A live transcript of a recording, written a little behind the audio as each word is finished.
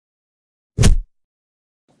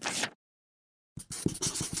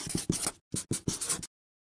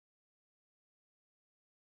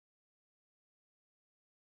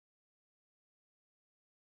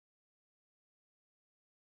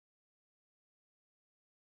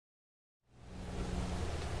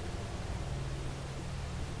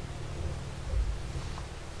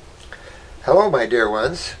Hello, my dear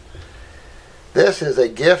ones. This is a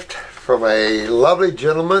gift from a lovely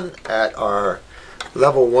gentleman at our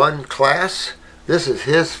level 1 class. This is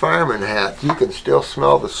his fireman hat. You can still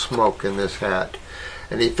smell the smoke in this hat.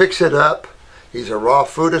 And he fixed it up. He's a raw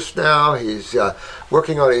foodist now. He's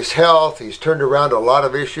working on his health. He's turned around a lot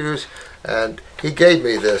of issues. And he gave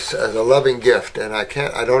me this as a loving gift. And I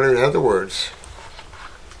don't even have the words.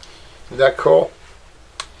 Isn't that cool?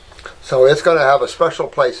 So it's going to have a special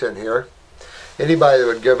place in here. Anybody that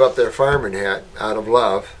would give up their fireman hat out of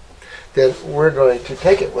love, then we're going to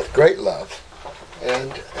take it with great love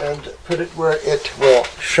and put it where it will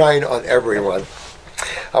shine on everyone.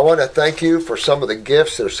 I want to thank you for some of the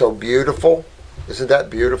gifts. They're so beautiful. Isn't that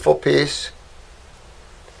beautiful piece?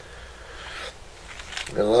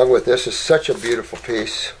 And along with this is such a beautiful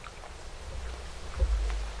piece.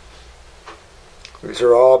 These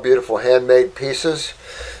are all beautiful handmade pieces.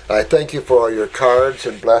 I thank you for all your cards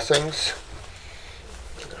and blessings.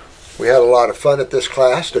 We had a lot of fun at this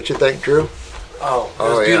class, don't you think, Drew? Oh, it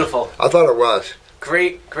was beautiful. I thought it was.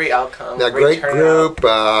 Great outcome. Now, great group.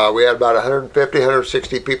 We had about 150,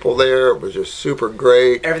 160 people there. It was just super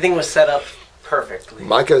great. Everything was set up perfectly.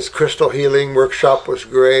 Micah's crystal healing workshop was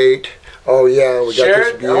great. Oh, yeah, we got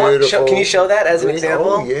this beautiful... Can you show that as an example?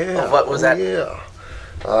 Oh, yeah. Of what was that? Yeah.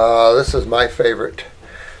 This is my favorite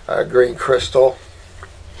green crystal.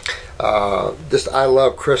 I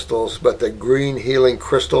love crystals, but the green healing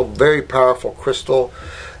crystal, very powerful crystal.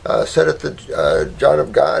 Set at the John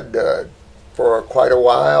of God for quite a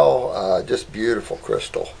while. Just beautiful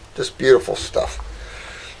crystal, just beautiful stuff.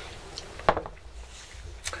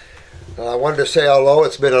 I wanted to say hello.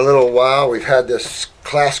 It's been a little while. We've had this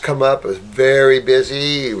class come up. It was very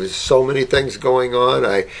busy. It was so many things going on.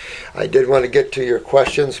 I did want to get to your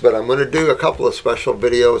questions, but I'm going to do a couple of special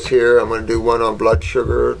videos here. I'm going to do one on blood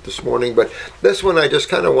sugar this morning, but this one I just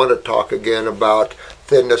kind of want to talk again about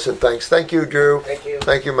thinness and things. Thank you, Drew. Thank you.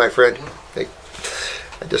 Thank you, my friend.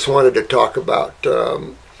 I just wanted to talk about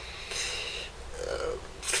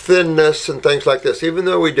thinness and things like this. Even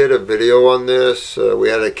though we did a video on this, we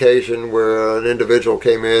had an occasion where an individual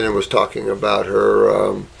came in and was talking about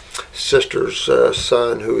her sister's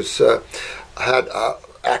son who's had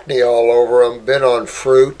acne all over him, been on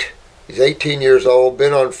fruit. He's 18 years old,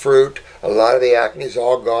 been on fruit. A lot of the acne's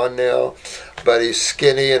all gone now, but he's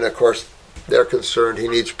skinny, and of course they're concerned he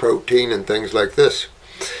needs protein and things like this.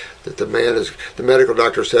 That the medical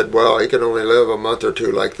doctor said, well, he can only live a month or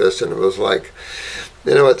two like this, and it was like,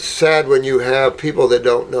 you know, it's sad when you have people that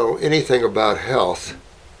don't know anything about health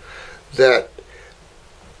that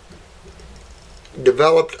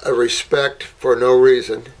developed a respect for no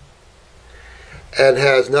reason and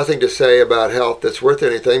has nothing to say about health that's worth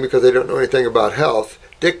anything because they don't know anything about health,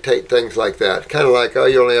 dictate things like that. Kind of like, oh,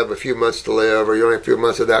 you only have a few months to live, or you only have a few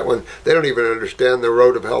months of that one. They don't even understand the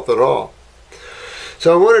road of health at all.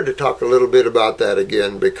 So I wanted to talk a little bit about that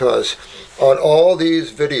again, because on all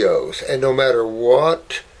these videos, and no matter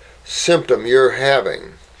what symptom you're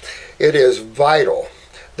having, it is vital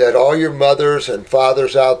that all your mothers and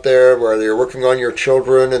fathers out there, whether you're working on your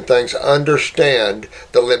children and things, understand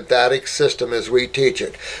the lymphatic system as we teach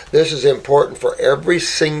it. This is important for every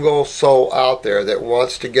single soul out there that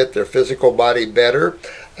wants to get their physical body better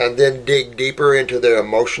and then dig deeper into their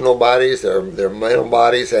emotional bodies, their mental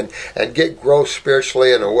bodies, and grow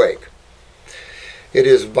spiritually and awake. It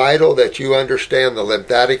is vital that you understand the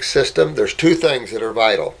lymphatic system. There's two things that are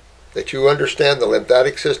vital. That you understand the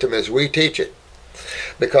lymphatic system as we teach it.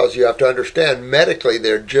 Because you have to understand, medically,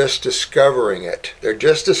 they're just discovering it. They're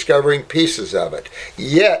just discovering pieces of it.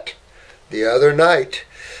 Yet, the other night,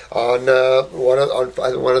 on one of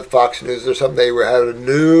the Fox News or something, they had a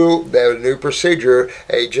new procedure.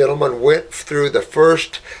 A gentleman went through the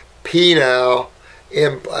first penile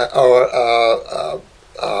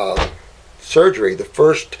surgery, the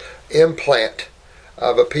first implant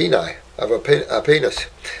of a penis.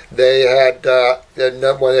 They had one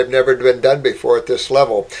that had never been done before at this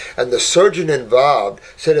level, and the surgeon involved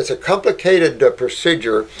said it's a complicated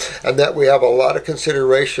procedure, and that we have a lot of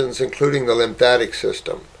considerations, including the lymphatic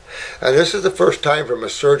system. And this is the first time from a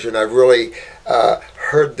surgeon I've really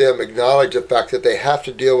heard them acknowledge the fact that they have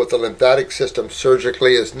to deal with the lymphatic system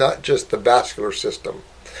surgically, is not just the vascular system.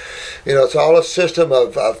 You know, it's all a system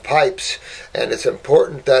of pipes, and it's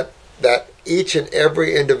important that that each and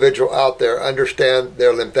every individual out there understand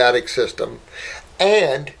their lymphatic system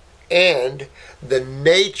and the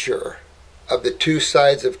nature of the two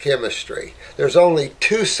sides of chemistry. There's only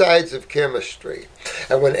two sides of chemistry.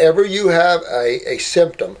 And whenever you have a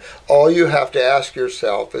symptom, all you have to ask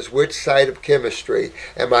yourself is, which side of chemistry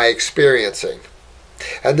am I experiencing?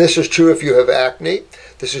 And this is true if you have acne.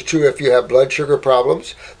 This is true if you have blood sugar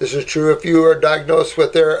problems. This is true if you are diagnosed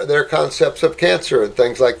with their concepts of cancer and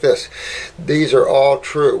things like this. These are all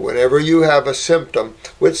true. Whenever you have a symptom,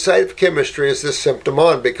 which side of chemistry is this symptom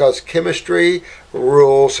on? Because chemistry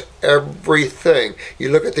rules everything.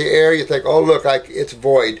 You look at the air, you think, oh look, it's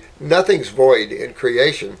void. Nothing's void in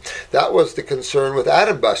creation. That was the concern with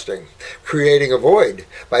atom busting, creating a void.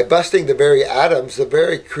 By busting the very atoms, the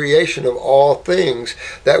very creation of all things,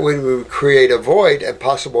 that we would create a void and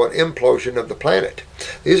possible an implosion of the planet.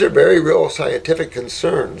 These are very real scientific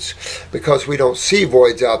concerns because we don't see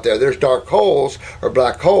voids out there. There's dark holes or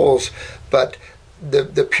black holes, but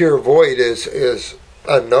the pure void is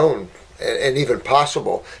unknown and even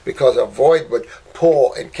possible, because a void would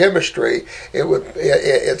pull, in chemistry,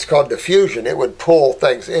 it's called diffusion. It would pull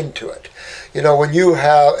things into it. You know, when you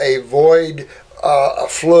have a void, a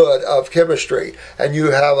fluid of chemistry, and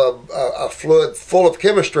you have a fluid full of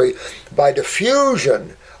chemistry, by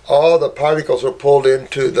diffusion, all the particles are pulled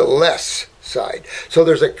into the less side. So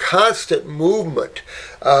there's a constant movement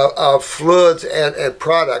of fluids and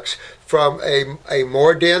products from a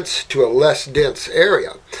more dense to a less dense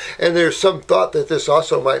area. And there's some thought that this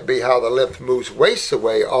also might be how the lymph moves waste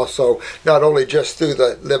away also, not only just through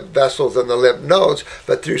the lymph vessels and the lymph nodes,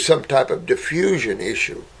 but through some type of diffusion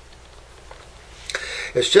issue.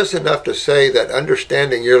 It's just enough to say that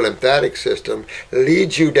understanding your lymphatic system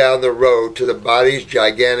leads you down the road to the body's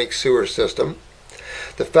gigantic sewer system.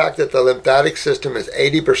 The fact that the lymphatic system is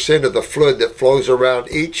 80% of the fluid that flows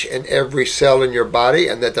around each and every cell in your body,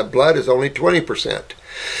 and that the blood is only 20%.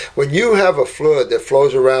 When you have a fluid that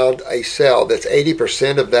flows around a cell that's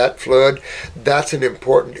 80% of that fluid, that's an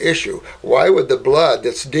important issue. Why would the blood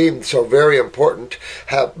that's deemed so very important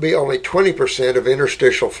be only 20% of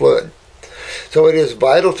interstitial fluid? So it is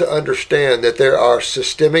vital to understand that there are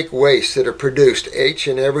systemic wastes that are produced each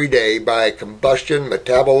and every day by combustion,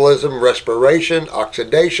 metabolism, respiration,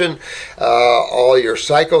 oxidation, all your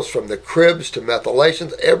cycles from the cribs to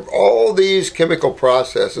methylations. All these chemical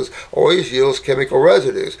processes always yields chemical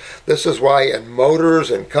residues. This is why in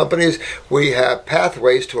motors and companies we have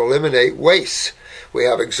pathways to eliminate wastes. We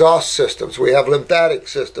have exhaust systems, we have lymphatic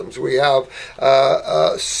systems, we have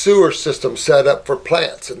sewer systems set up for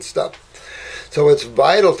plants and stuff. So it's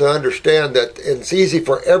vital to understand that it's easy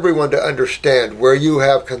for everyone to understand. Where you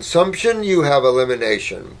have consumption, you have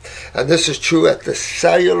elimination. And this is true at the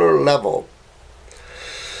cellular level.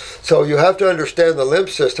 So you have to understand the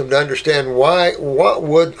lymph system to understand what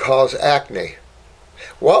would cause acne.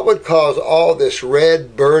 What would cause all this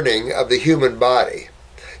red burning of the human body?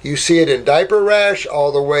 You see it in diaper rash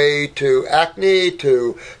all the way to acne,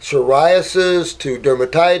 to psoriasis, to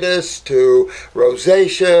dermatitis, to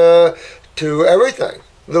rosacea, to everything.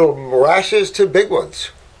 Little rashes to big ones.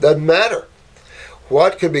 Doesn't matter.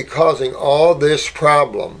 What could be causing all this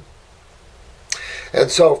problem? And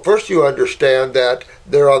so first you understand that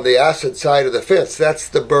they're on the acid side of the fence. That's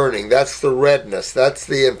the burning. That's the redness. That's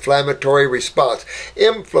the inflammatory response.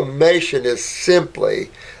 Inflammation is simply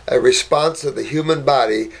a response of the human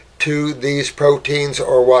body to these proteins,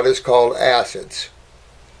 or what is called acids.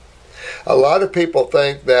 A lot of people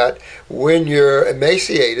think that when you're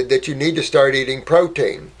emaciated that you need to start eating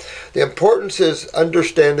protein. The importance is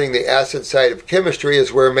understanding the acid side of chemistry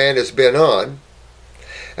is where man has been on.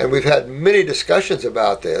 And we've had many discussions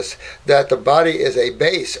about this, that the body is a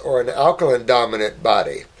base or an alkaline dominant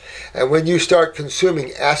body. And when you start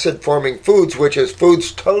consuming acid-forming foods, which is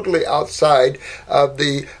foods totally outside of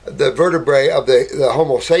the vertebrae of the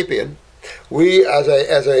Homo sapien, we as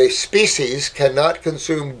a species cannot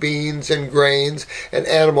consume beans and grains and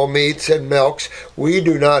animal meats and milks. We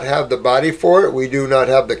do not have the body for it. We do not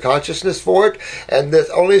have the consciousness for it. And this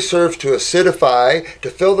only serves to acidify,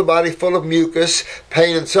 to fill the body full of mucus,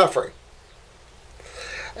 pain, and suffering.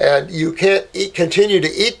 And you can't continue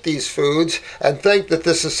to eat these foods and think that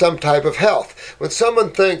this is some type of health. When someone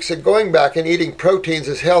thinks that going back and eating proteins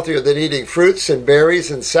is healthier than eating fruits and berries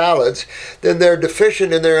and salads, then they're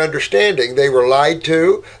deficient in their understanding. They were lied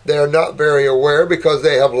to. They're not very aware because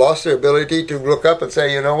they have lost their ability to look up and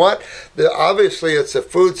say, you know what? Obviously it's the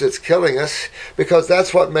foods that's killing us, because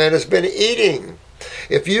that's what man has been eating.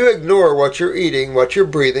 If you ignore what you're eating, what you're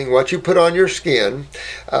breathing, what you put on your skin,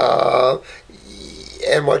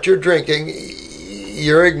 and what you're drinking,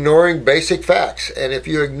 you're ignoring basic facts. And if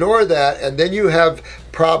you ignore that and then you have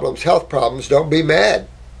problems, health problems, don't be mad.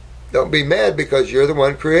 Don't be mad because you're the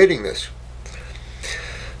one creating this.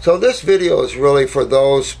 So this video is really for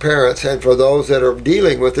those parents and for those that are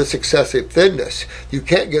dealing with this excessive thinness. You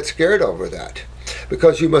can't get scared over that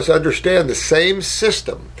because you must understand the same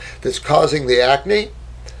system that's causing the acne,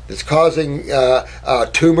 that's causing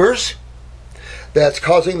tumors, that's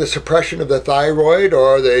causing the suppression of the thyroid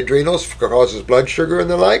or the adrenals, causes blood sugar and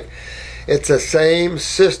the like. It's the same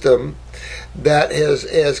system that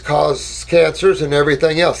has caused cancers and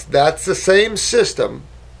everything else. That's the same system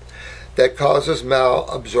that causes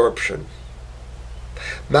malabsorption.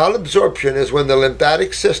 Malabsorption is when the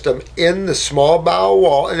lymphatic system in the small bowel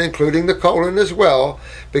wall, and including the colon as well,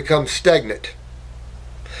 becomes stagnant.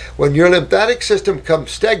 When your lymphatic system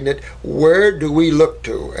becomes stagnant, where do we look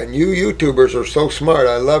to? And you YouTubers are so smart.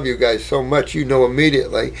 I love you guys so much. You know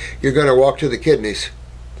immediately you're going to walk to the kidneys.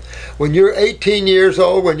 When you're 18 years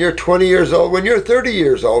old, when you're 20 years old, when you're 30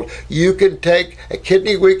 years old, you can take a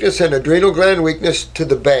kidney weakness and adrenal gland weakness to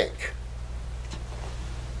the bank.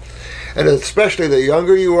 And especially the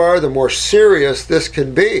younger you are, the more serious this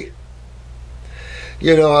can be.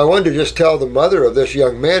 You know, I wanted to just tell the mother of this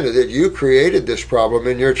young man that you created this problem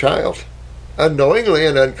in your child. Unknowingly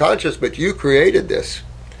and unconscious, but you created this.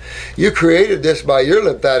 You created this by your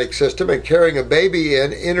lymphatic system and carrying a baby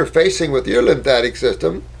in, interfacing with your lymphatic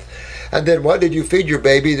system. And then what did you feed your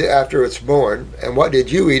baby after it's born? And what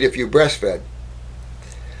did you eat if you breastfed?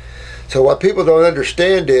 So what people don't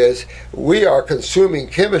understand is we are consuming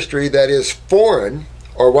chemistry that is foreign,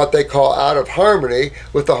 or what they call out of harmony,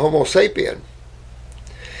 with the Homo sapien.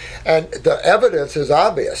 And the evidence is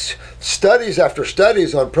obvious. Studies after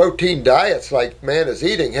studies on protein diets like man is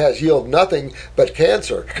eating has yielded nothing but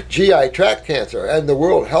cancer, GI tract cancer, and the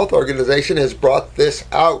World Health Organization has brought this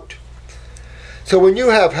out. So when you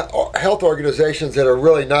have health organizations that are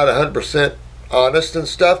really not 100% honest and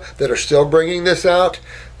stuff, that are still bringing this out,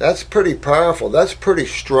 that's pretty powerful. That's pretty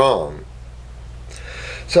strong.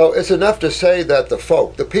 So it's enough to say that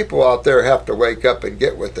the people out there have to wake up and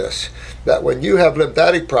get with this. That when you have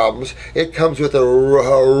lymphatic problems, it comes with an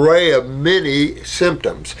array of many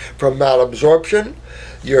symptoms. From malabsorption,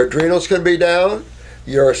 your adrenals can be down,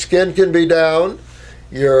 your skin can be down,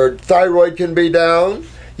 your thyroid can be down.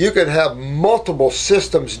 You can have multiple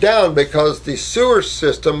systems down because the sewer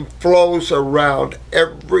system flows around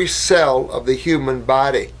every cell of the human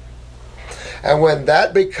body. And when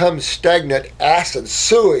that becomes stagnant, acid,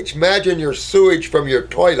 sewage, imagine your sewage from your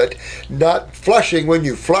toilet not flushing when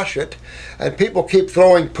you flush it, and people keep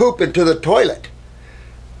throwing poop into the toilet.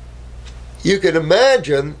 You can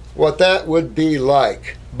imagine what that would be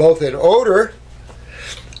like, both in odor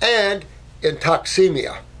and in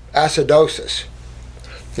toxemia, acidosis.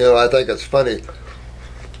 You know, I think it's funny.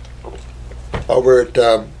 Over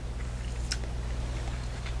at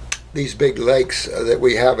these big lakes that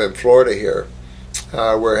we have in Florida here,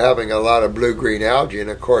 we're having a lot of blue-green algae, and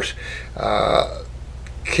of course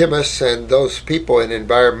chemists and those people in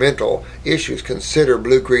environmental issues consider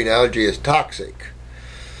blue-green algae as toxic.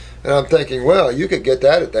 And I'm thinking, well, you could get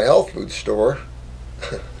that at the health food store.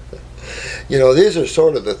 You know, these are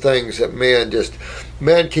sort of the things that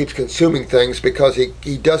man keeps consuming things because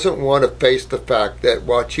he doesn't want to face the fact that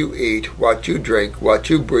what you eat, what you drink, what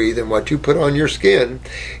you breathe, and what you put on your skin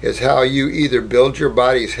is how you either build your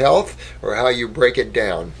body's health or how you break it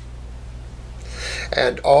down.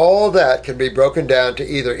 And all that can be broken down to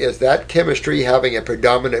either is that chemistry having a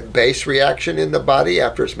predominant base reaction in the body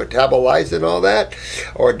after it's metabolized and all that,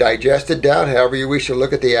 or digested down, however you wish to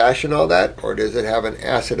look at the ash and all that, or does it have an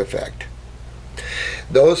acid effect?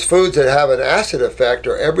 Those foods that have an acid effect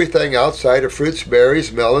are everything outside of fruits,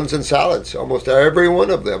 berries, melons, and salads. Almost every one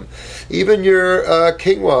of them. Even your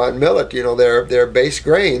quinoa and millet, you know, they're base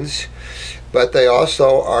grains, but they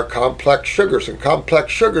also are complex sugars. And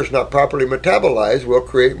complex sugars not properly metabolized will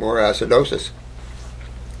create more acidosis.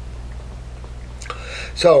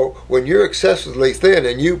 So when you're excessively thin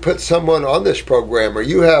and you put someone on this program, or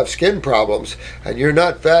you have skin problems and you're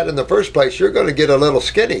not fat in the first place, you're going to get a little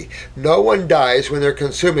skinny. No one dies when they're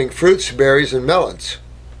consuming fruits, berries, and melons.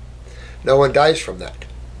 No one dies from that.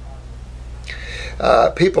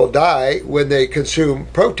 People die when they consume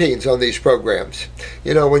proteins on these programs.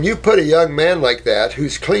 You know, when you put a young man like that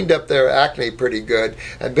who's cleaned up their acne pretty good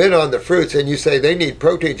and been on the fruits, and you say they need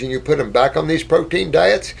proteins and you put them back on these protein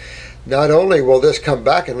diets, not only will this come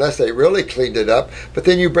back unless they really cleaned it up, but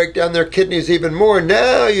then you break down their kidneys even more.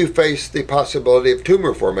 Now you face the possibility of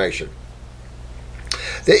tumor formation.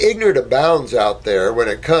 The ignorant abounds out there when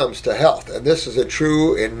it comes to health, and this is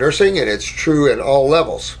true in nursing and it's true in all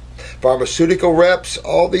levels. pharmaceutical reps,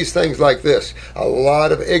 all these things like this. A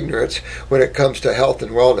lot of ignorance when it comes to health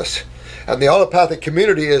and wellness. And the allopathic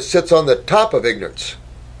community sits on the top of ignorance.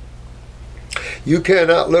 You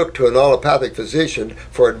cannot look to an allopathic physician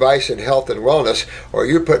for advice in health and wellness, or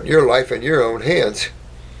you're putting your life in your own hands.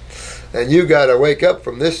 And you got to wake up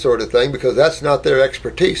from this sort of thing, because that's not their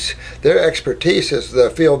expertise. Their expertise is the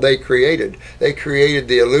field they created. They created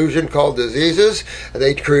the illusion called diseases, and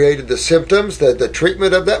they created the symptoms, the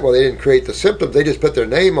treatment of that. Well, they didn't create the symptoms. They just put their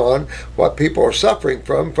name on what people are suffering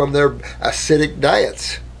from their acidic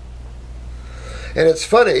diets. And it's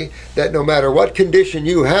funny that no matter what condition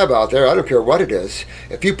you have out there, I don't care what it is,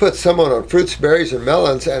 if you put someone on fruits, berries, and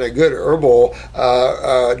melons and a good herbal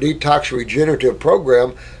detox regenerative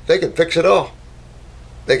program, they can fix it all.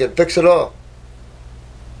 They can fix it all.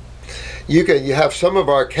 You have some of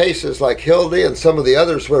our cases like Hildy and some of the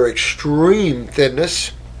others were extreme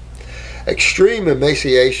thinness, extreme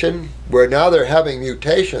emaciation, where now they're having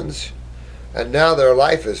mutations and now their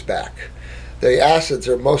life is back. The acids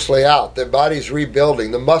are mostly out. Their body's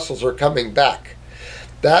rebuilding. The muscles are coming back.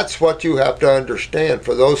 That's what you have to understand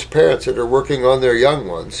for those parents that are working on their young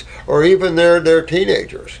ones, or even their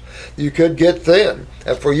teenagers. You could get thin.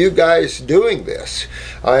 And for you guys doing this,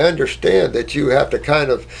 I understand that you have to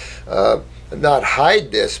kind of not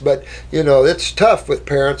hide this, but it's tough with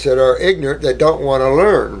parents that are ignorant, that don't want to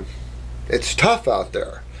learn. It's tough out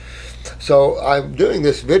there. So I'm doing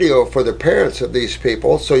this video for the parents of these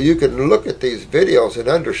people, so you can look at these videos and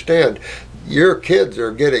understand your kids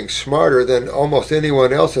are getting smarter than almost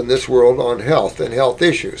anyone else in this world on health and health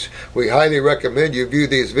issues. We highly recommend you view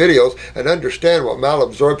these videos and understand what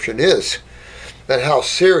malabsorption is and how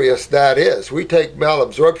serious that is. We take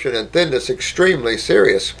malabsorption and thinness extremely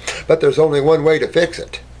serious, but there's only one way to fix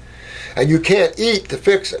it. And you can't eat to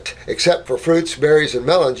fix it, except for fruits, berries, and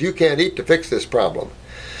melons. You can't eat to fix this problem.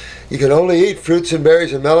 You can only eat fruits and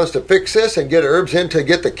berries and melons to fix this, and get herbs in to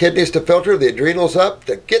get the kidneys to filter, the adrenals up,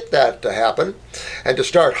 to get that to happen, and to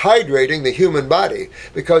start hydrating the human body,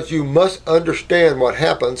 because you must understand what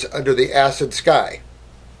happens under the acid sky.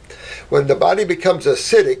 When the body becomes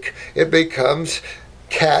acidic, it becomes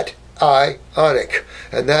cationic,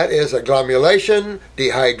 and that is agglomulation,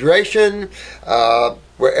 dehydration,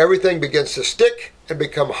 where everything begins to stick and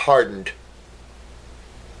become hardened.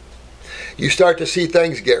 You start to see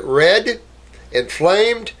things get red,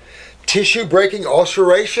 inflamed, tissue breaking,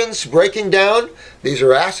 ulcerations breaking down. These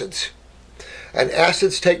are acids. And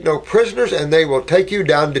acids take no prisoners, and they will take you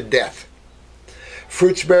down to death.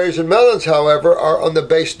 Fruits, berries, and melons, however, are on the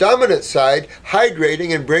base dominant side,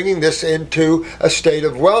 hydrating and bringing this into a state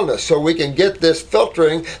of wellness, so we can get this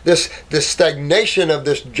filtering, this stagnation of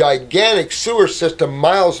this gigantic sewer system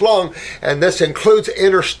miles long, and this includes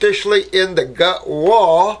interstitially in the gut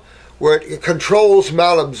wall, where it controls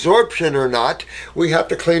malabsorption or not. We have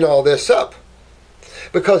to clean all this up.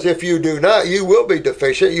 Because if you do not, you will be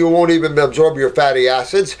deficient. You won't even absorb your fatty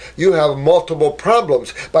acids. You have multiple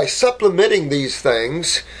problems. By supplementing these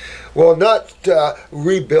things will not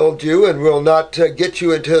rebuild you and will not get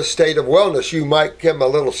you into a state of wellness. You might become a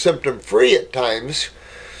little symptom-free at times,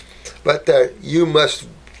 but you must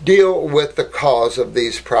deal with the cause of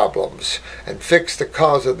these problems and fix the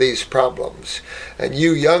cause of these problems. And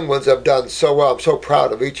you young ones have done so well. I'm so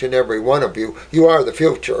proud of each and every one of you. You are the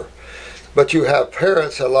future. But you have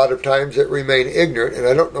parents a lot of times that remain ignorant, and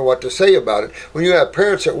I don't know what to say about it. When you have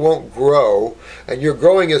parents that won't grow, and you're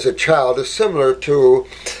growing as a child, is similar to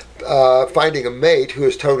finding a mate who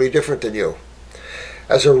is totally different than you.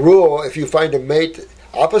 As a rule, if you find a mate,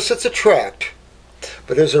 opposites attract.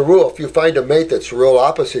 But as a rule, if you find a mate that's real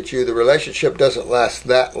opposite you, the relationship doesn't last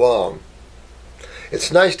that long.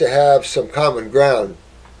 It's nice to have some common ground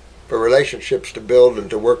for relationships to build and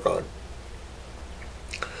to work on.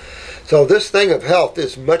 So this thing of health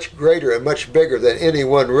is much greater and much bigger than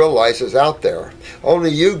anyone realizes out there. Only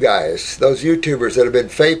you guys, those YouTubers that have been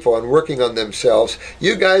faithful and working on themselves,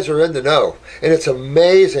 you guys are in the know. And it's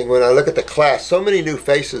amazing when I look at the class. So many new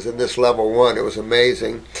faces in this level 1. It was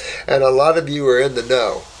amazing. And a lot of you are in the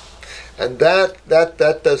know. And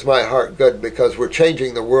that does my heart good, because we're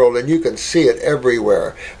changing the world, and you can see it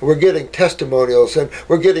everywhere. We're getting testimonials, and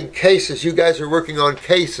we're getting cases. You guys are working on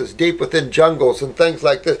cases deep within jungles and things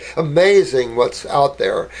like this. Amazing what's out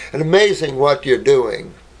there, and amazing what you're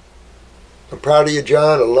doing. I'm proud of you,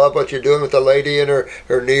 John. I love what you're doing with the lady in her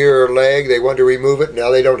knee or her leg. They wanted to remove it.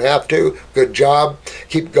 Now they don't have to. Good job.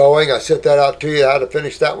 Keep going. I sent that out to you, how to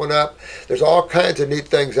finish that one up. There's all kinds of neat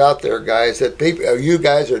things out there, guys, that you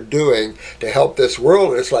guys are doing to help this world.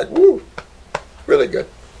 And it's like, woo, really good.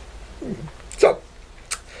 So,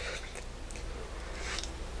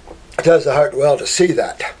 it does the heart well to see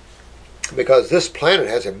that. because this planet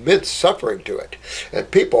has immense suffering to it. And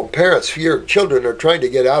people, parents for your children are trying to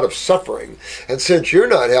get out of suffering. And since you're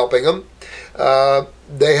not helping them,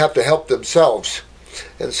 they have to help themselves.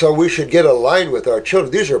 And so we should get aligned with our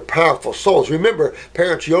children. These are powerful souls. Remember,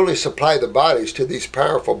 parents, you only supply the bodies to these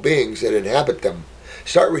powerful beings that inhabit them.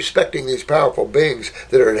 Start respecting these powerful beings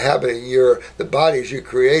that are inhabiting the bodies you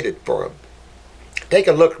created for them. Take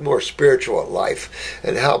a look more spiritual at life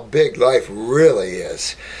and how big life really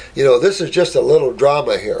is. You know, this is just a little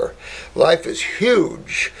drama here. Life is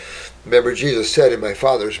huge. Remember, Jesus said, in my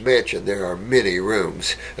Father's mansion there are many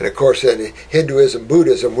rooms. And of course, in Hinduism,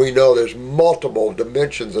 Buddhism, we know there's multiple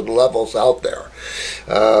dimensions and levels out there.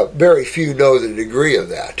 Very few know the degree of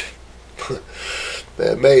that.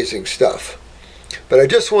 Amazing stuff. But I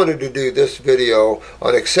just wanted to do this video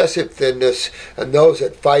on excessive thinness and those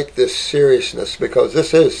that fight this seriousness, because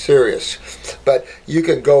this is serious. But you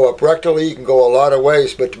can go up rectally, you can go a lot of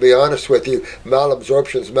ways, but to be honest with you,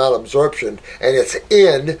 malabsorption is malabsorption, and it's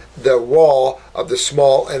in the wall of the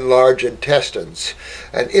small and large intestines.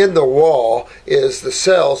 And in the wall is the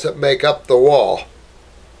cells that make up the wall.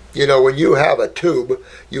 You know, when you have a tube,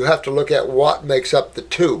 you have to look at what makes up the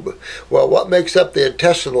tube. Well, what makes up the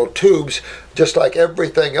intestinal tubes, just like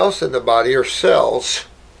everything else in the body, are cells.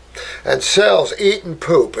 And cells eat and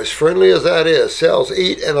poop, as friendly as that is. Cells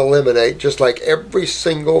eat and eliminate, just like every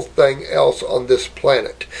single thing else on this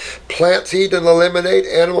planet. Plants eat and eliminate,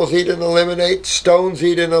 animals eat and eliminate, stones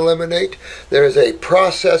eat and eliminate. There is a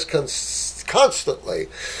process constantly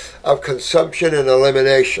of consumption and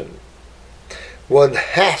elimination. One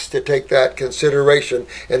has to take that consideration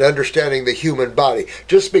in understanding the human body.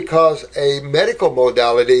 Just because a medical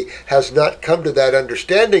modality has not come to that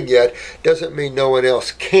understanding yet doesn't mean no one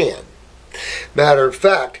else can. Matter of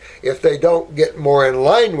fact, if they don't get more in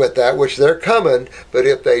line with that, which they're coming, but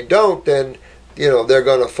if they don't, then they're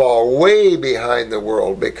going to fall way behind the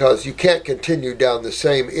world, because you can't continue down the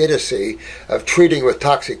same idiocy of treating with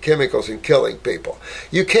toxic chemicals and killing people.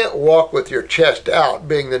 You can't walk with your chest out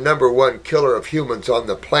being the #1 killer of humans on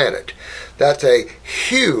the planet. That's a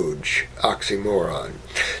huge oxymoron.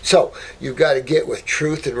 So you've got to get with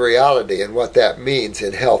truth and reality and what that means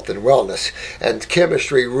in health and wellness. And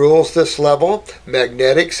chemistry rules this level,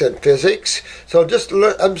 magnetics and physics. So just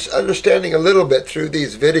understanding a little bit through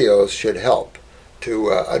these videos should help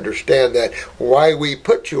to understand that why we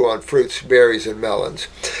put you on fruits, berries, and melons.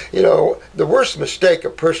 You know, the worst mistake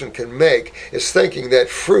a person can make is thinking that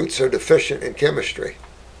fruits are deficient in chemistry.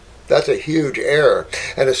 That's a huge error,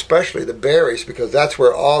 and especially the berries, because that's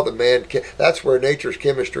where that's where nature's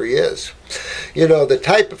chemistry is. You know, the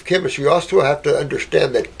type of chemistry, you also have to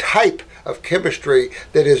understand the type of chemistry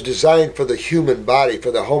that is designed for the human body,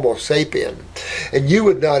 for the Homo sapien. And you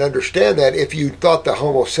would not understand that if you thought the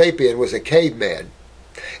Homo sapien was a caveman.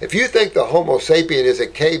 If you think the Homo sapien is a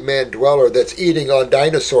caveman dweller that's eating on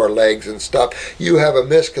dinosaur legs and stuff, you have a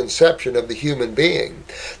misconception of the human being.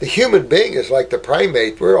 The human being is like the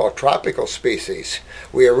primate. We're all tropical species.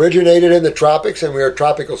 We originated in the tropics, and we are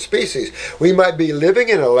tropical species. We might be living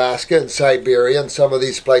in Alaska and Siberia and some of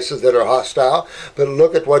these places that are hostile, but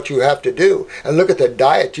look at what you have to do, and look at the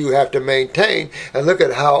diet you have to maintain, and look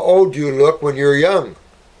at how old you look when you're young.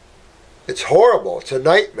 It's horrible. It's a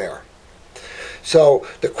nightmare. So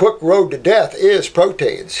the quick road to death is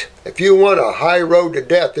proteins. If you want a high road to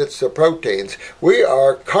death, it's the proteins. We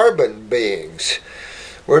are carbon beings.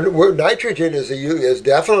 Nitrogen is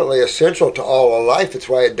definitely essential to all of life. It's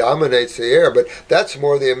why it dominates the air, but that's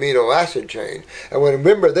more the amino acid chain. And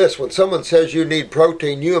remember this, when someone says you need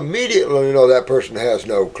protein, you immediately know that person has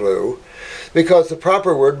no clue. Because the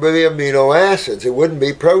proper word would be amino acids. It wouldn't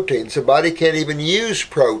be proteins. The body can't even use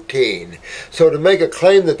protein. So to make a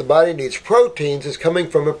claim that the body needs proteins is coming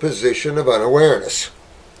from a position of unawareness.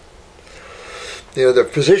 You know, the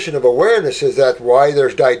position of awareness is that why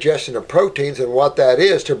there's digestion of proteins and what that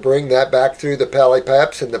is to bring that back through the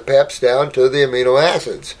polypeps and the peps down to the amino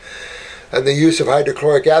acids. And the use of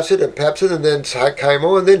hydrochloric acid and pepsin and then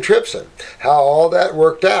chymo and then trypsin. How all that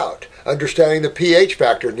worked out. Understanding the pH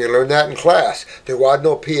factor, and you learn that in class. The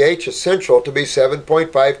duodenal pH is essential to be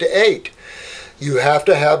 7.5 to 8. You have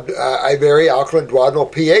to have a very alkaline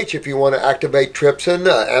duodenal pH if you want to activate trypsin,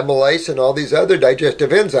 amylase, and all these other digestive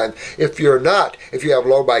enzymes. If you're not, if you have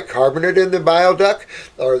low bicarbonate in the bile duct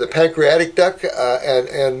or the pancreatic duct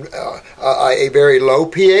and a very low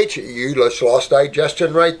pH, you just lost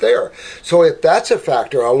digestion right there. So if that's a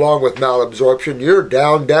factor, along with malabsorption, you're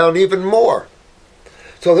down even more.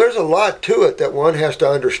 So there's a lot to it that one has to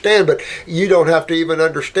understand, but you don't have to even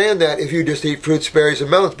understand that if you just eat fruits, berries,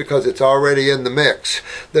 and melons, because it's already in the mix.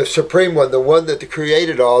 The supreme one, the one that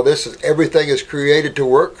created all this, everything is created to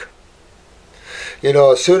work. You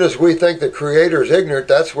know, as soon as we think the Creator is ignorant,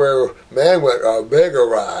 that's where man went a big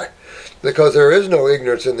awry. Because there is no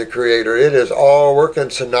ignorance in the Creator. It is all working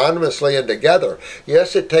synonymously and together.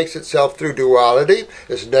 Yes, it takes itself through duality,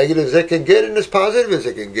 as negative as it can get and as positive as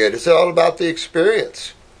it can get. It's all about the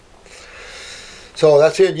experience. So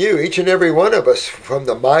that's in you. Each and every one of us, from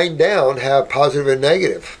the mind down, have positive and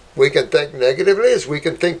negative. We can think negatively as we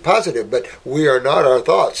can think positive, but we are not our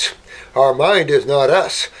thoughts. Our mind is not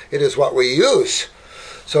us. It is what we use.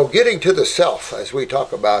 So getting to the self, as we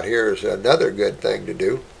talk about here, is another good thing to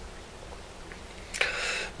do.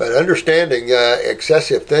 But understanding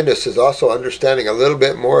excessive thinness is also understanding a little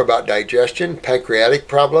bit more about digestion, pancreatic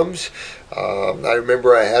problems. I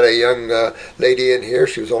remember I had a young lady in here.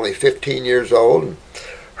 She was only 15 years old. And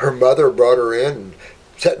her mother brought her in and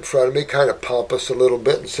sat in front of me, kind of pompous a little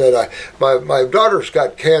bit, and said, my daughter's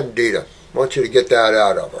got candida. I want you to get that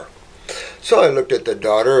out of her. So I looked at the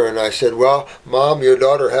daughter and I said, well, Mom, your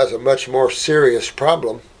daughter has a much more serious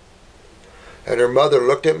problem. And her mother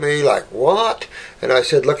looked at me like, what? And I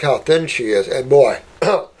said, look how thin she is. And boy,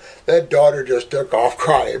 that daughter just took off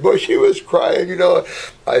crying. Boy, she was crying, you know.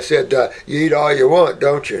 I said, you eat all you want,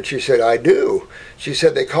 don't you? And she said, I do. She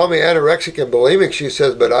said, they call me anorexic and bulimic. She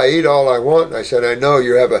says, but I eat all I want. And I said, I know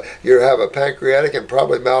you have a pancreatic and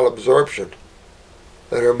probably malabsorption.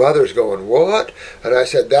 And her mother's going, what? And I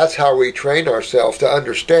said, that's how we train ourselves to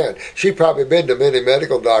understand. She'd probably been to many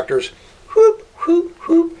medical doctors. Whoop, whoop,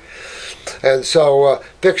 whoop. And so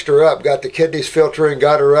fixed her up, got the kidneys filtering,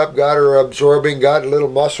 got her up, got her absorbing, got a little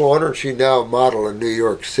muscle on her, and she's now a model in New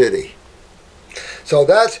York City. So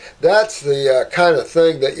that's the kind of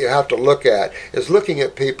thing that you have to look at, is looking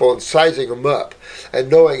at people and sizing them up and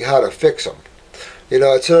knowing how to fix them. You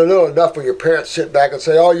know, it's not enough when your parents sit back and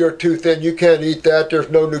say, oh, you're too thin, you can't eat that, there's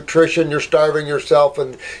no nutrition, you're starving yourself,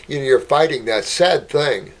 and you're fighting that sad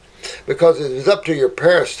thing. Because it is up to your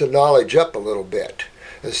parents to knowledge up a little bit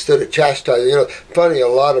instead of chastising. You know, funny, a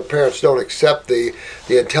lot of parents don't accept the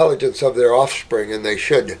intelligence of their offspring, and they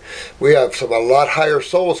should. We have a lot higher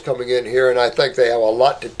souls coming in here, and I think they have a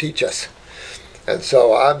lot to teach us. And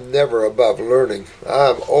so I'm never above learning.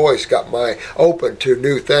 I've always got my open to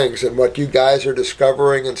new things, and what you guys are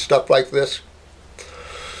discovering and stuff like this.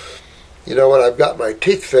 You know, when I've got my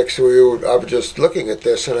teeth fixed, I was just looking at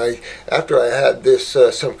this, and after I had this,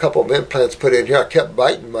 some couple of implants put in here, I kept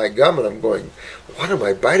biting my gum, and I'm going, what am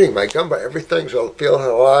I biting my gum? But everything's feeling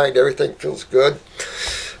aligned, everything feels good.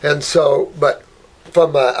 And so, but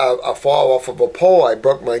from a fall off of a pole, I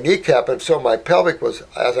broke my kneecap, and so my pelvic was,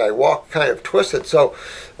 as I walked, kind of twisted. So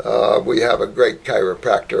we have a great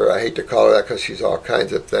chiropractor. I hate to call her that because she's all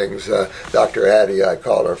kinds of things. Dr. Addie, I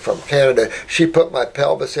call her, from Canada. She put my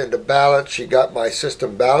pelvis into balance. She got my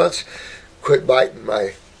system balanced. Quit biting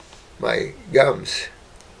my gums.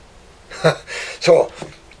 So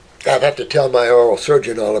I'd have to tell my oral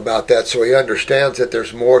surgeon all about that so he understands that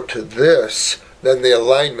there's more to this than the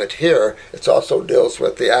alignment here. It also deals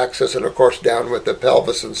with the axis and, of course, down with the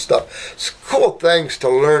pelvis and stuff. It's cool things to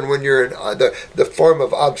learn when you're in the form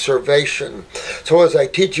of observation. So as I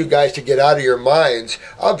teach you guys to get out of your minds,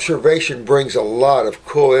 observation brings a lot of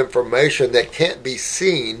cool information that can't be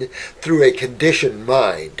seen through a conditioned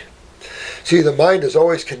mind. See, the mind is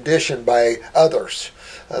always conditioned by others.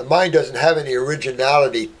 The mind doesn't have any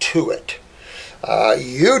originality to it.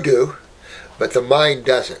 You do, but the mind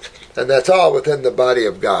doesn't. And that's all within the body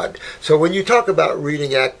of God. So when you talk about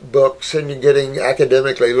reading books and you're getting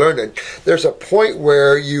academically learned, there's a point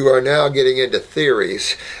where you are now getting into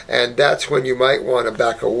theories, and that's when you might want to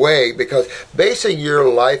back away, because basing your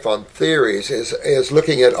life on theories is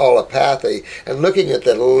looking at allopathy and looking at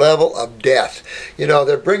the level of death. You know,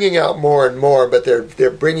 they're bringing out more and more, but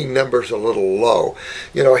they're bringing numbers a little low.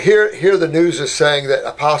 You know, here the news is saying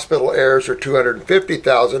that hospital errors are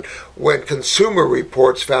 250,000 when Consumer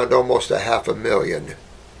Reports found almost 500,000.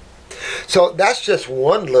 So that's just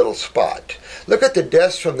one little spot. Look at the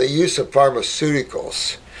deaths from the use of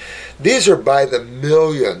pharmaceuticals. These are by the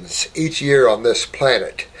millions each year on this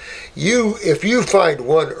planet. If you find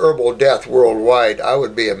one herbal death worldwide, I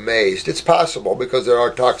would be amazed. It's possible because there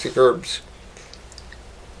are toxic herbs.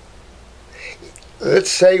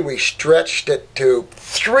 Let's say we stretched it to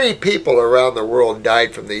 3 people around the world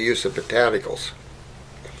died from the use of botanicals.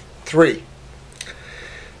 3.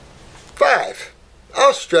 5.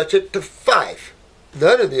 I'll stretch it to 5.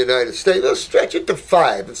 None in the United States. I'll stretch it to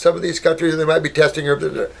 5. In some of these countries, they might be testing herbs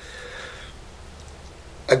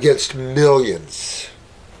against millions.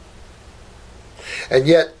 And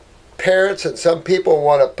yet, parents and some people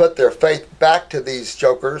want to put their faith back to these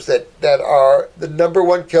jokers that are the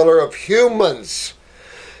 #1 killer of humans.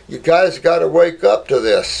 You guys got to wake up to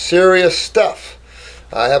this serious stuff.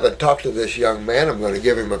 I haven't talked to this young man. I'm going to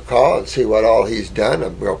give him a call and see what all he's done.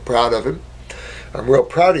 I'm real proud of him. I'm real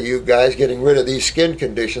proud of you guys getting rid of these skin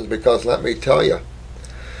conditions, because let me tell you,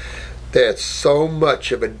 that's so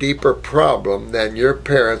much of a deeper problem than your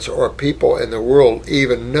parents or people in the world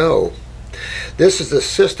even know. This is the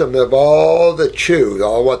system of all the chew,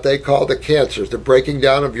 all what they call the cancers, the breaking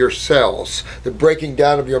down of your cells, the breaking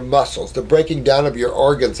down of your muscles, the breaking down of your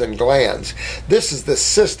organs and glands. This is the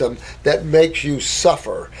system that makes you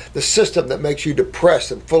suffer, the system that makes you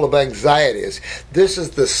depressed and full of anxieties. This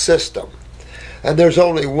is the system. And there's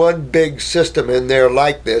only one big system in there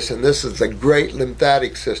like this, and this is the great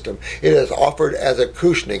lymphatic system. It is offered as a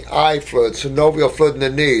cushioning, eye fluid, synovial fluid in the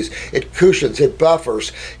knees. It cushions, it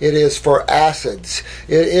buffers. It is for acids.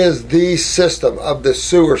 It is the system of the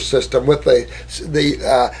sewer system with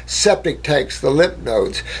the septic tanks, the lymph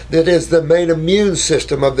nodes. It is the main immune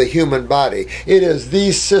system of the human body. It is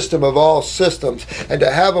the system of all systems. And to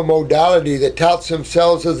have a modality that touts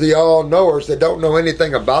themselves as the all-knowers that don't know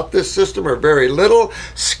anything about this system are very little,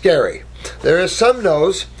 scary. There is some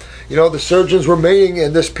knows. You know, the surgeons were making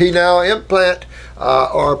in this penile implant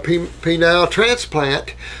or penile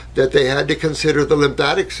transplant that they had to consider the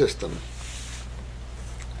lymphatic system.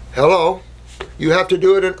 Hello. You have to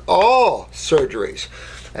do it in all surgeries.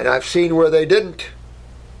 And I've seen where they didn't.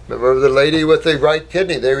 Remember the lady with the right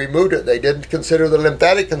kidney, they removed it. They didn't consider the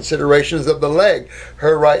lymphatic considerations of the leg.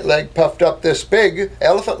 Her right leg puffed up this big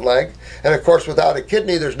elephant leg, and of course without a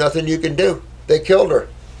kidney there's nothing you can do. They killed her.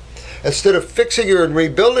 Instead of fixing her and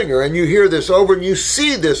rebuilding her, and you hear this over and you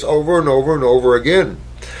see this over and over and over again.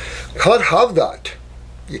 Can't have that.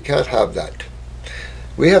 You can't have that.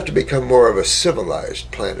 We have to become more of a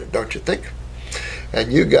civilized planet, don't you think?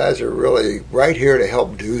 And you guys are really right here to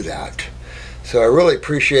help do that. So I really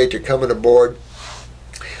appreciate you coming aboard.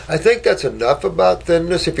 I think that's enough about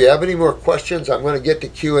thinness. If you have any more questions, I'm going to get to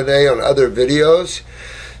Q&A on other videos.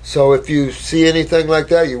 So if you see anything like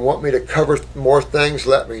that, you want me to cover more things,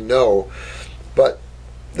 let me know. But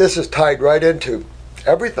this is tied right into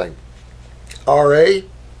everything. RA,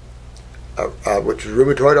 which is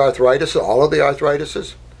rheumatoid arthritis, all of the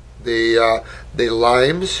arthritises, the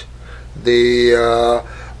Lyme's, the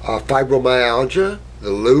fibromyalgia, the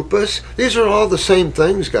lupus. These are all the same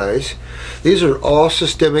things, guys. These are all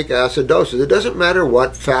systemic acidosis. It doesn't matter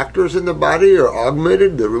what factors in the body are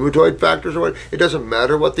augmented, the rheumatoid factors or what. It doesn't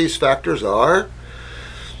matter what these factors are.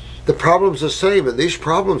 The problem's the same, and these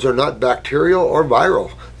problems are not bacterial or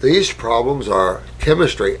viral. These problems are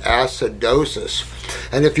chemistry, acidosis.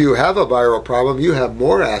 And if you have a viral problem, you have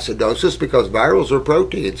more acidosis because virals are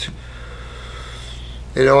proteins.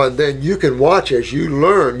 You know, and then you can watch, as you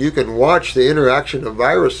learn, you can watch the interaction of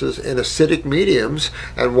viruses in acidic mediums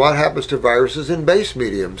and what happens to viruses in base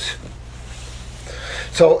mediums.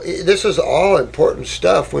 So this is all important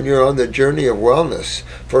stuff when you're on the journey of wellness.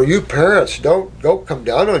 For you parents, don't come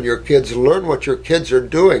down on your kids. Learn what your kids are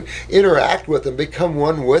doing. Interact with them. Become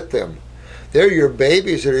one with them. They're your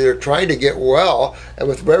babies that are trying to get well and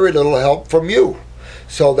with very little help from you.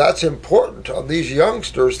 So that's important on these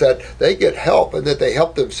youngsters, that they get help and that they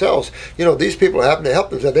help themselves. You know, these people happen to help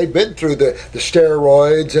themselves. They've been through the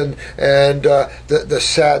steroids and the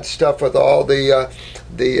sad stuff with all the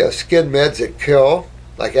skin meds that kill,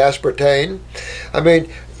 like aspartame. I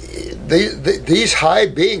mean, these high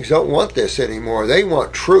beings don't want this anymore. They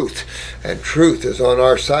want truth, and truth is on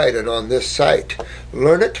our side and on this site.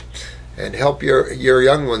 Learn it and help your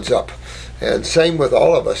young ones up. And same with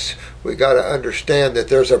all of us. We got to understand that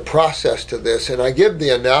there's a process to this. And I give the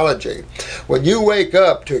analogy. When you wake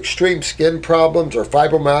up to extreme skin problems or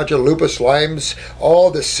fibromyalgia, lupus, Lyme's, all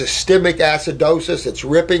the systemic acidosis, it's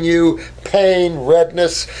ripping you, pain,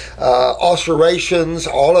 redness, ulcerations,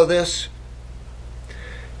 all of this,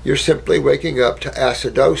 you're simply waking up to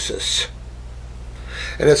acidosis.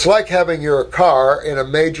 And it's like having your car in a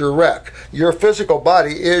major wreck. Your physical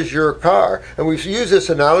body is your car. And we use this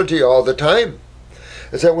analogy all the time.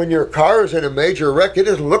 Is that when your car is in a major wreck, it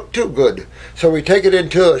doesn't look too good. So we take it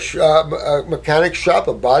into a mechanic shop,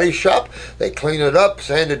 a body shop. They clean it up,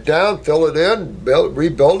 sand it down, fill it in,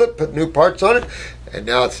 rebuild it, put new parts on it, and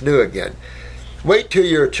now it's new again. Wait till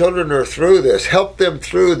your children are through this. Help them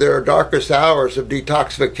through their darkest hours of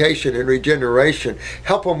detoxification and regeneration.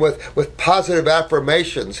 Help them with positive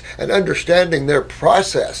affirmations and understanding their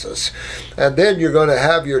processes. And then you're going to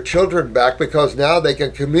have your children back, because now they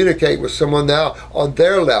can communicate with someone now on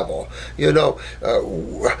their level. You know,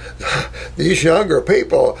 these younger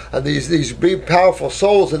people and these big powerful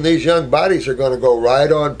souls in these young bodies are going to go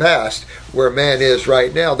right on past where man is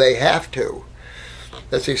right now. They have to.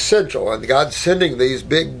 That's essential, and God's sending these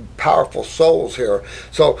big, powerful souls here.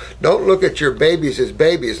 So don't look at your babies as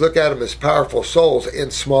babies. Look at them as powerful souls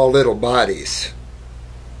in small little bodies.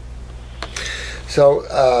 So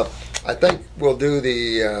I think we'll do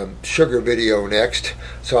the sugar video next.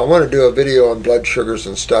 So I want to do a video on blood sugars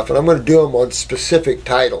and stuff, and I'm going to do them on specific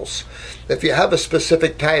titles. If you have a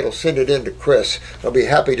specific title, send it in to Chris. I'll be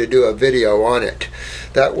happy to do a video on it.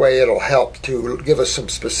 That way it'll help to give us some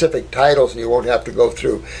specific titles, and you won't have to go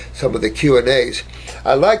through some of the Q&As.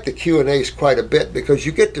 I like the Q&As quite a bit because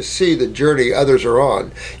you get to see the journey others are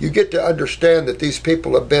on. You get to understand that these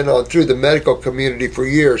people have been on through the medical community for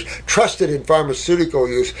years, trusted in pharmaceutical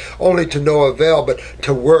use, only to no avail, but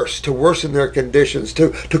to worsen their conditions,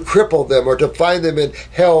 to cripple them, or to find them in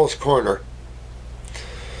hell's corner.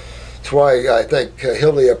 That's why I think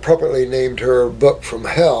Hildy appropriately named her book From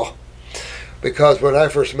Hell, because when I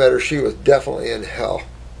first met her, she was definitely in hell.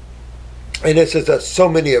 And this is that so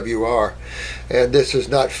many of you are. And this is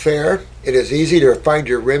not fair. It is easy to find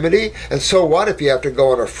your remedy. And so what if you have to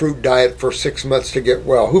go on a fruit diet for 6 months to get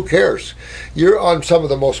well? Who cares? You're on some of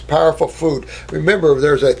the most powerful food. Remember,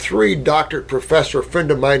 there's a 3-doctorate professor friend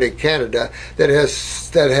of mine in Canada that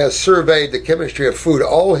has surveyed the chemistry of food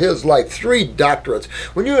all his life. 3 doctorates.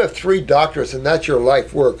 When you have 3 doctorates and that's your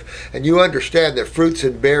life work, and you understand that fruits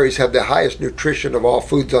and berries have the highest nutrition of all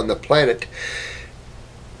foods on the planet,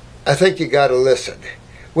 I think you got to listen.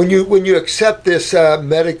 When you accept this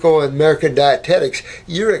medical and American dietetics,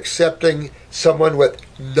 you're accepting someone with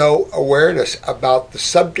no awareness about the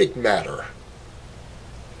subject matter.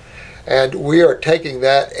 And we are taking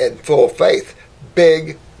that in full faith.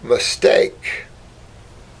 Big mistake.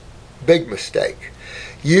 Big mistake.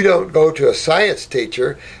 You don't go to a science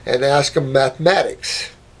teacher and ask them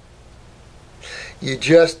mathematics. You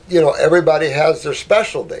just, everybody has their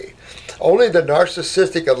specialty. Only the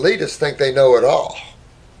narcissistic elitists think they know it all.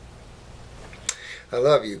 I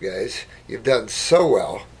love you guys. You've done so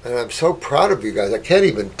well, and I'm so proud of you guys. I can't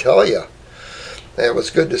even tell you. And it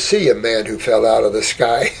was good to see a man who fell out of the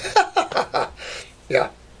sky. Yeah,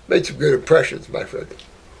 made some good impressions, my friend.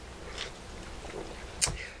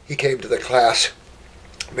 He came to the class.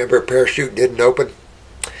 Remember, a parachute didn't open?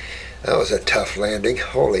 That was a tough landing.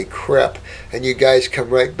 Holy crap. And you guys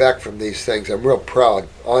come right back from these things. I'm real proud,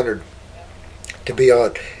 honored to be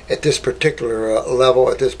on at this particular level,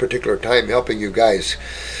 at this particular time, helping you guys.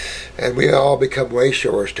 And we all become way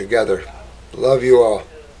showers together. Love you all.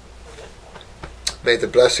 May the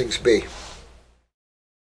blessings be.